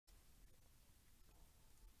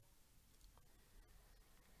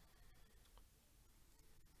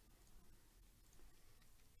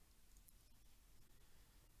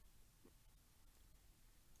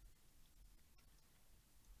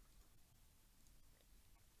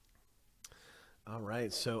All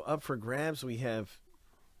right, so up for grabs, we have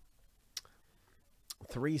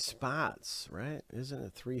 3 spots, right? Isn't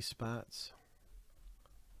it 3 spots?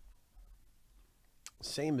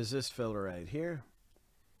 Same as this filler right here.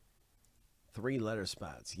 3 letter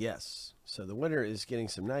spots, yes. So the winner is getting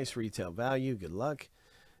some nice retail value. Good luck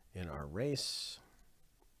in our race.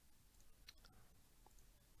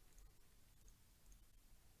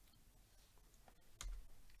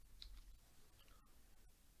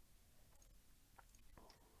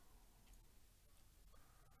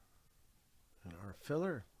 And our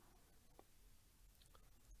filler.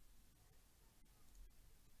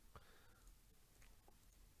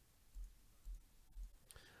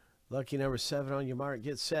 Lucky number 7 on your mark.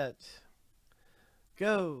 Get set.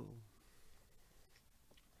 Go.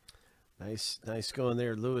 Nice going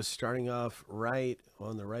there. Lewis starting off right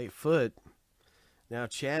on the right foot. Now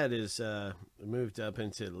Chad is moved up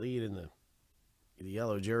into the lead in the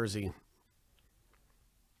yellow jersey.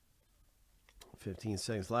 15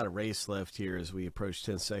 seconds. A lot of race left here as we approach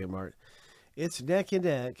 10-second mark. It's neck and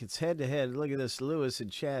neck. It's head to head. Look at this. Lewis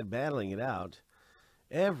and Chad battling it out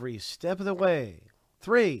every step of the way.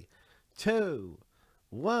 3, 2,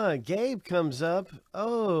 1. Gabe comes up.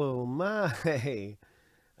 Oh my.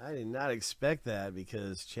 I did not expect that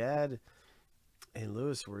because Chad and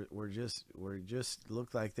Lewis were just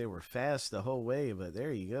looked like they were fast the whole way, but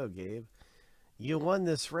there you go, Gabe. You won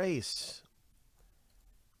this race.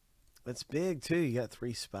 That's big too. You got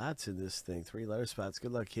 3 spots in this thing, 3 letter spots.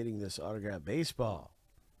 Good luck hitting this autograph baseball.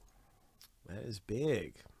 That is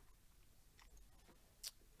big.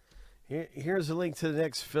 Here's a link to the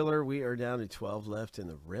next filler. We are down to 12 left in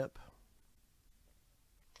the rip.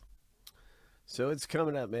 So it's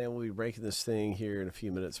coming up, man. We'll be breaking this thing here in a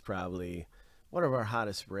few minutes, probably. One of our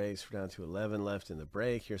hottest breaks. We're down to 11 left in the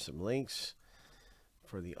break. Here's some links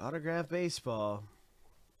for the autograph baseball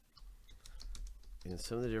and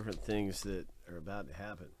some of the different things that are about to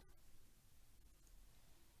happen.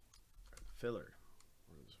 Filler.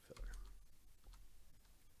 Where's the filler?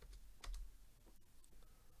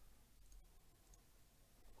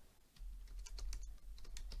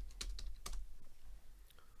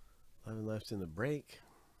 Left in the break.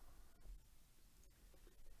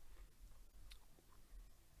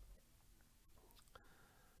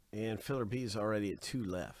 And filler B is already at 2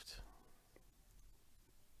 left.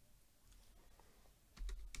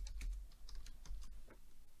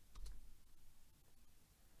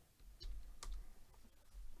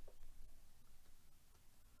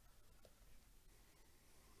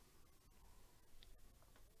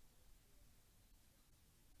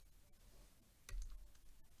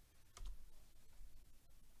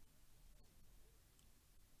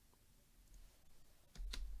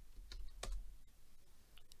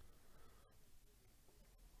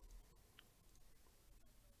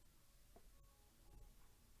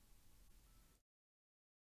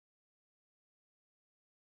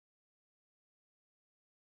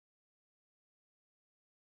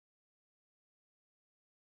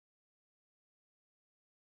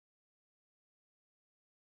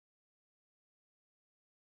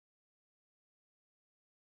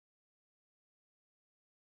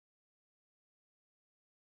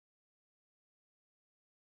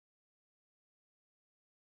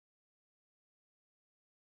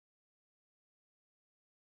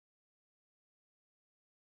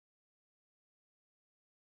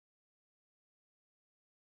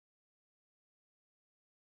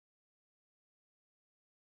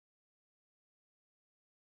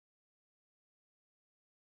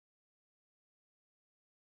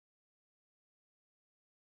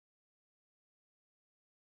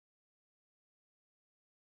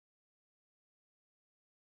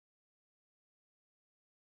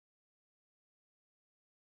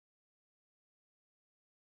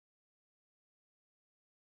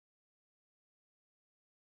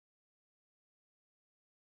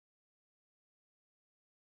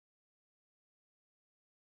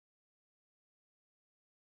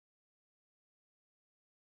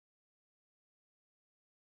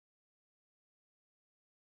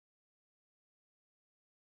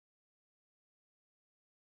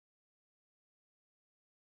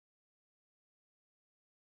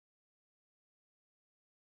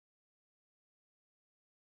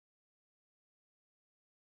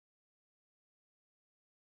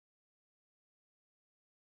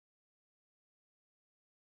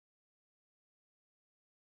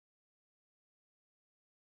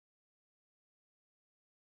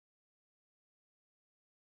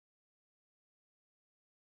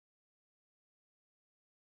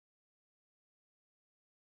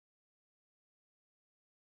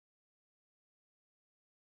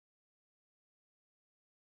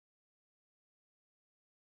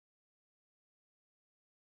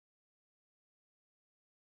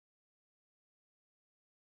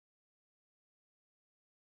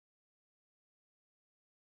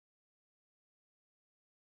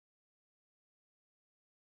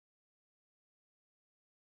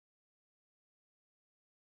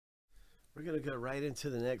 We're going to go right into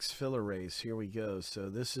the next filler race. Here we go. So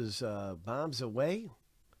this is Bombs Away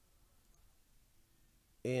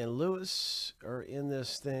and Lewis are in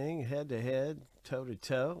this thing head to head, toe to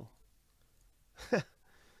toe. Good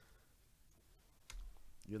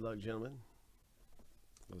luck, gentlemen.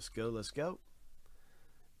 Let's go, let's go.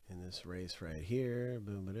 In this race right here.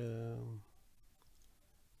 Boom, ba-doom.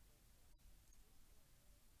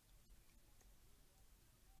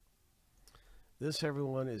 This,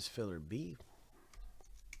 everyone, is filler B.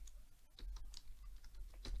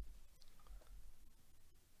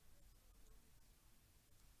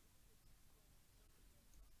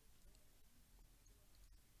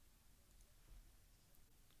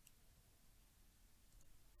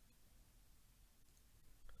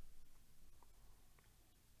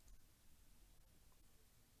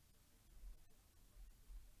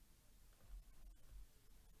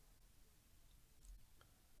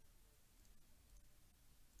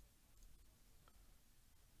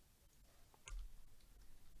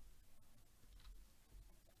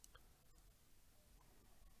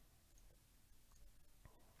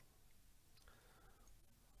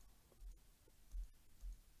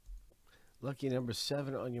 Lucky number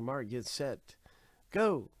 7 on your mark. Get set.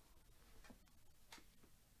 Go.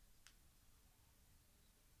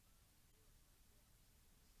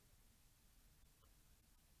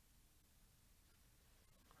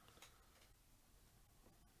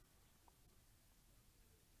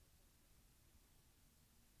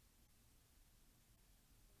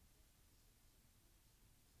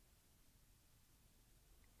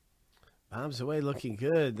 Bombs Away looking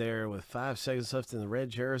good there with 5 seconds left in the red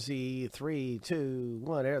jersey. 3, 2,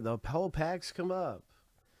 1. There, the whole packs come up.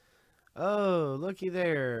 Oh, looky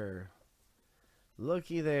there.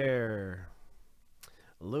 Looky there.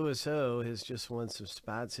 Lewis O has just won some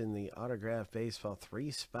spots in the autograph baseball. 3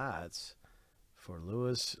 spots for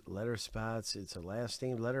Lewis. Letter spots. It's a last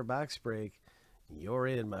name letter box break. You're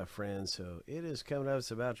in, my friend. So it is coming up.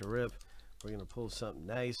 It's about to rip. We're going to pull something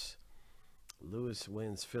nice. Lewis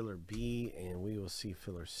wins filler B, and we will see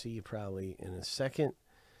filler C probably in a second.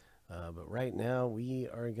 But right now, we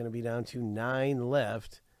are going to be down to 9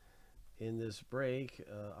 left in this break.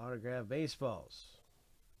 Autograph baseballs.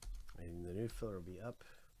 And the new filler will be up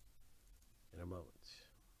in a moment.